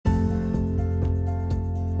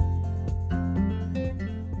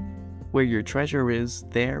Where your treasure is,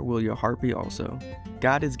 there will your heart be also.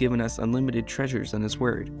 God has given us unlimited treasures in His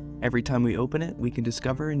Word. Every time we open it, we can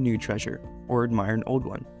discover a new treasure or admire an old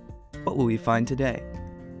one. What will we find today?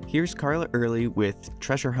 Here's Carla Early with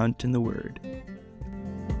Treasure Hunt in the Word.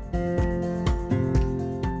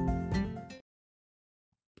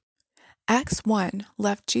 Acts 1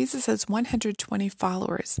 left Jesus' 120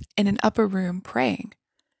 followers in an upper room praying.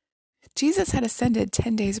 Jesus had ascended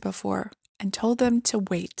 10 days before and told them to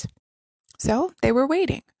wait. So they were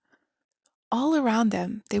waiting. All around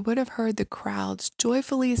them, they would have heard the crowds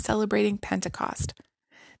joyfully celebrating Pentecost.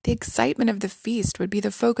 The excitement of the feast would be the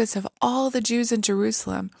focus of all the Jews in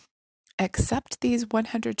Jerusalem, except these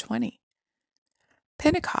 120.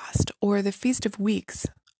 Pentecost, or the Feast of Weeks,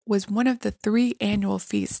 was one of the 3 annual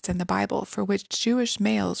feasts in the Bible for which Jewish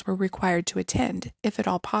males were required to attend, if at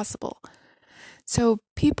all possible. So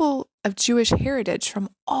people of Jewish heritage from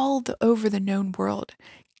all over the known world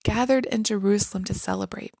gathered in Jerusalem to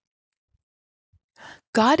celebrate.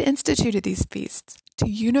 God instituted these feasts to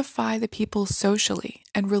unify the people socially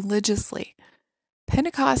and religiously.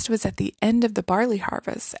 Pentecost was at the end of the barley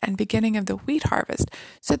harvest and beginning of the wheat harvest,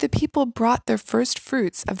 so the people brought their first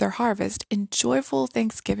fruits of their harvest in joyful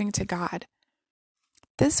thanksgiving to God.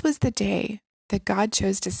 This was the day that God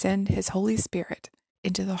chose to send His Holy Spirit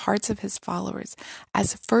into the hearts of His followers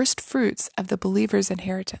as first fruits of the believer's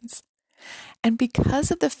inheritance. And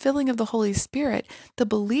because of the filling of the Holy Spirit, the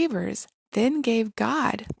believers then gave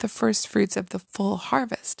God the first fruits of the full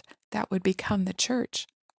harvest that would become the church.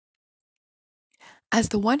 As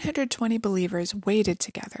the 120 believers waited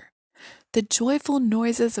together, the joyful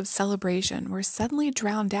noises of celebration were suddenly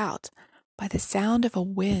drowned out by the sound of a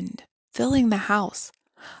wind filling the house,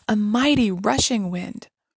 a mighty rushing wind.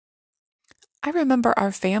 I remember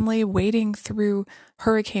our family wading through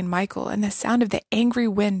Hurricane Michael and the sound of the angry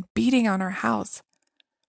wind beating on our house.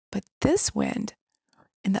 But this wind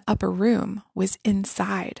in the upper room was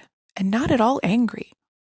inside and not at all angry.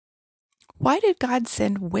 Why did God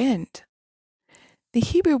send wind? The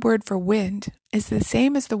Hebrew word for wind is the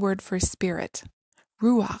same as the word for spirit,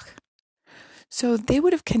 ruach. So they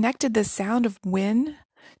would have connected the sound of wind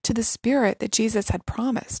to the spirit that Jesus had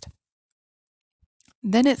promised.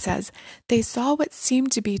 Then it says, they saw what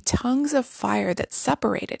seemed to be tongues of fire that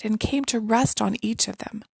separated and came to rest on each of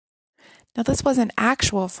them. Now this wasn't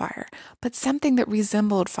actual fire, but something that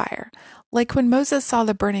resembled fire, like when Moses saw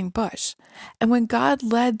the burning bush, and when God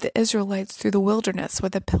led the Israelites through the wilderness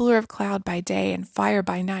with a pillar of cloud by day and fire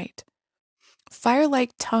by night.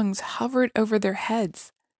 Fire-like tongues hovered over their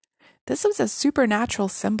heads. This was a supernatural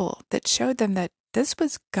symbol that showed them that this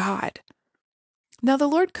was God. Now the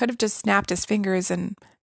Lord could have just snapped His fingers and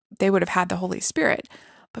they would have had the Holy Spirit,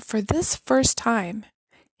 but for this first time,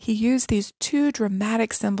 He used these 2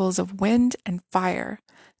 dramatic symbols of wind and fire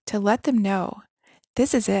to let them know,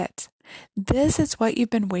 this is it. This is what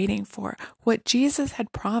you've been waiting for, what Jesus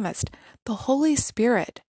had promised, the Holy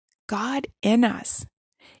Spirit, God in us,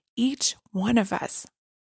 each one of us.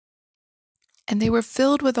 And they were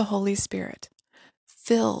filled with the Holy Spirit,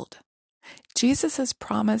 filled. Jesus'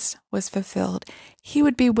 promise was fulfilled. He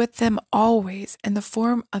would be with them always in the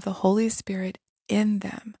form of the Holy Spirit in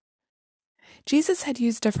them. Jesus had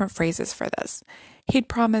used different phrases for this. He'd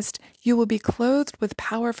promised, you will be clothed with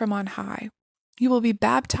power from on high. You will be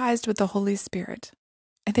baptized with the Holy Spirit.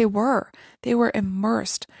 And they were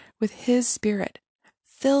immersed with His Spirit,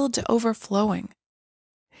 filled to overflowing.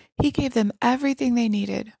 He gave them everything they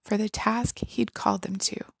needed for the task He'd called them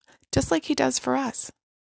to, just like He does for us.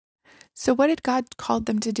 So what had God called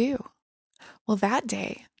them to do? Well, that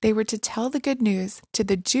day, they were to tell the good news to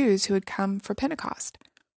the Jews who had come for Pentecost.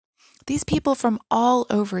 These people from all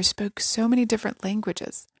over spoke so many different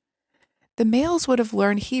languages. The males would have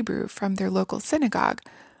learned Hebrew from their local synagogue,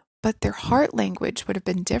 but their heart language would have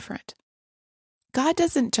been different. God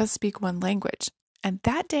doesn't just speak one language, and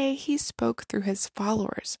that day He spoke through His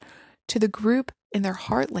followers to the group in their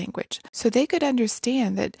heart language, so they could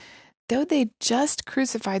understand that though they just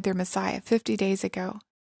crucified their Messiah 50 days ago,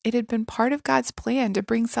 it had been part of God's plan to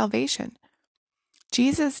bring salvation.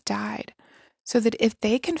 Jesus died so that if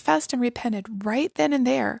they confessed and repented right then and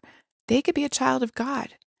there, they could be a child of God.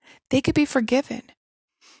 They could be forgiven.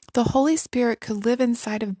 The Holy Spirit could live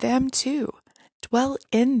inside of them too, dwell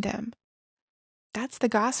in them. That's the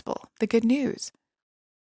gospel, the good news.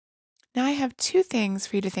 Now I have 2 things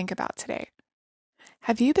for you to think about today.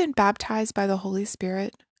 Have you been baptized by the Holy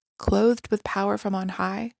Spirit, clothed with power from on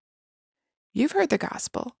high? You've heard the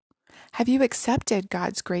gospel. Have you accepted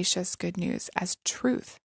God's gracious good news as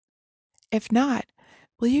truth? If not,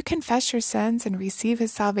 will you confess your sins and receive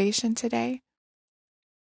His salvation today?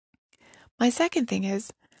 My second thing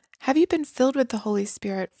is, Have you been filled with the Holy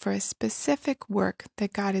Spirit for a specific work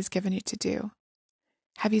that God has given you to do?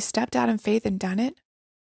 Have you stepped out in faith and done it?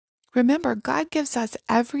 Remember, God gives us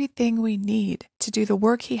everything we need to do the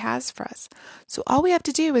work He has for us. So all we have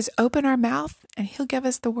to do is open our mouth and He'll give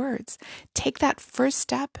us the words. Take that first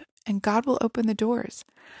step and God will open the doors.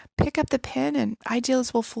 Pick up the pen and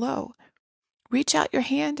ideas will flow. Reach out your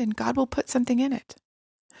hand and God will put something in it.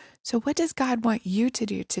 So what does God want you to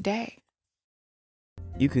do today?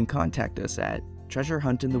 You can contact us at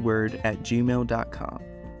treasurehuntintheword@gmail.com.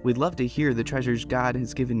 We'd love to hear the treasures God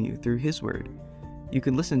has given you through His Word. You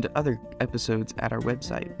can listen to other episodes at our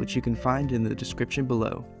website, which you can find in the description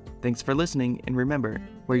below. Thanks for listening, and remember,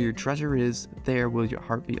 where your treasure is, there will your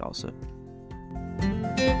heart be also.